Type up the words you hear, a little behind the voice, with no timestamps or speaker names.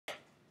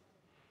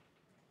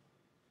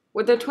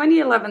With the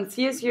 2011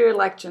 CSU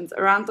elections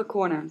around the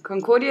corner,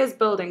 Concordia's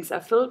buildings are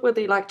filled with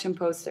election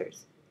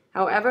posters.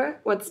 However,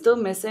 what's still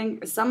missing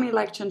is some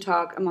election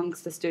talk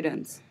amongst the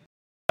students.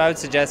 I would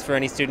suggest for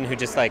any student who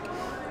just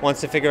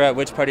wants to figure out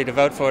which party to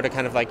vote for to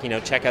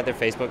check out their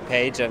Facebook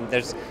page.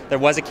 There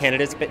was a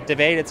candidates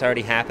debate, it's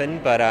already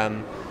happened, but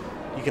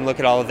you can look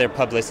at all of their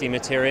publicity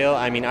material.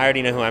 I mean, I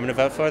already know who I'm going to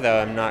vote for, though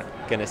I'm not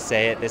going to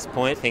say at this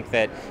point. I think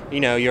that,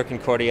 your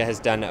Concordia has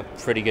done a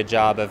pretty good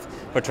job of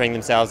portraying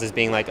themselves as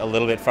being a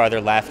little bit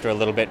farther left or a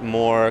little bit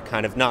more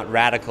kind of not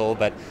radical,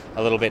 but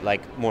a little bit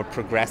more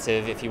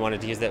progressive, if you wanted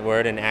to use that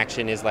word, and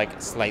Action is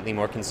slightly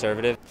more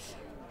conservative.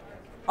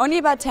 Only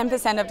about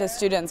 10% of the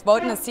students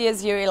vote in the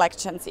CSU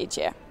elections each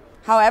year.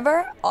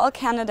 However, all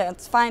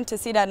candidates find to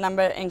see that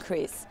number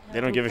increase.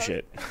 They don't give a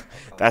shit.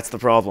 That's the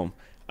problem.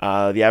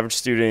 The average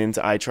student,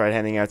 I tried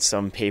handing out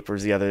some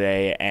papers the other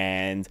day,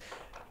 and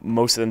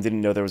most of them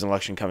didn't know there was an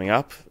election coming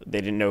up.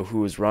 They didn't know who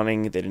was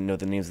running. They didn't know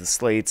the names of the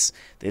slates.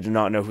 They did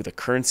not know who the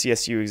current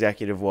CSU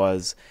executive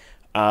was.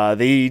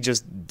 They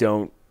just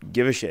don't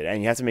give a shit,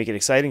 and you have to make it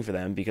exciting for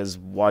them, because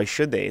why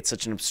should they? It's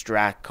such an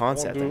abstract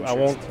concept. I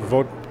won't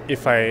vote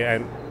if I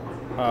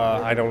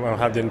don't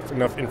have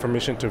enough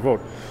information to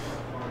vote,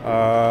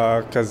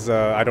 because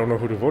I don't know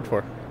who to vote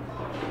for.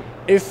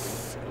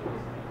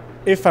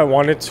 If I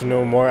wanted to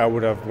know more, I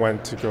would have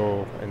went to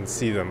go and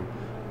see them.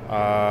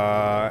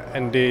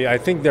 And I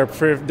think they're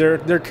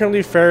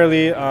currently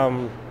fairly.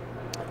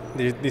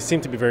 They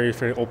seem to be very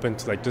open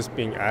to just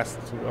being asked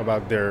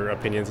about their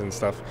opinions and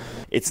stuff.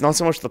 It's not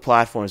so much the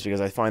platforms, because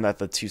I find that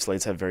the two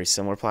slates have very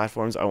similar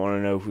platforms. I want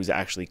to know who's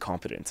actually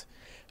competent,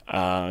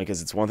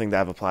 because it's one thing to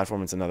have a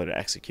platform, it's another to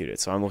execute it.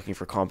 So I'm looking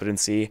for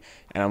competency,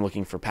 and I'm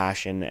looking for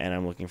passion, and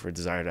I'm looking for a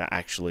desire to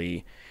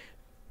actually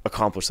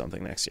accomplish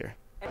something next year.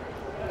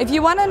 If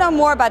you want to know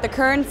more about the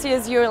current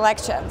CSU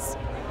elections,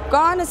 go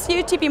on the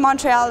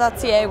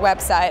CUTVmontreal.ca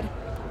website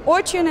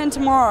or tune in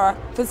tomorrow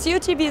for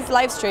CUTV's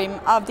live stream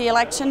of the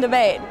election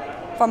debate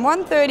from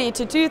 1:30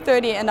 to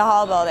 2:30 in the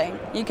Hall building.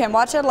 You can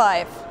watch it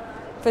live.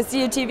 For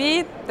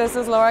CUTV, this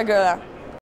is Laura Göhler.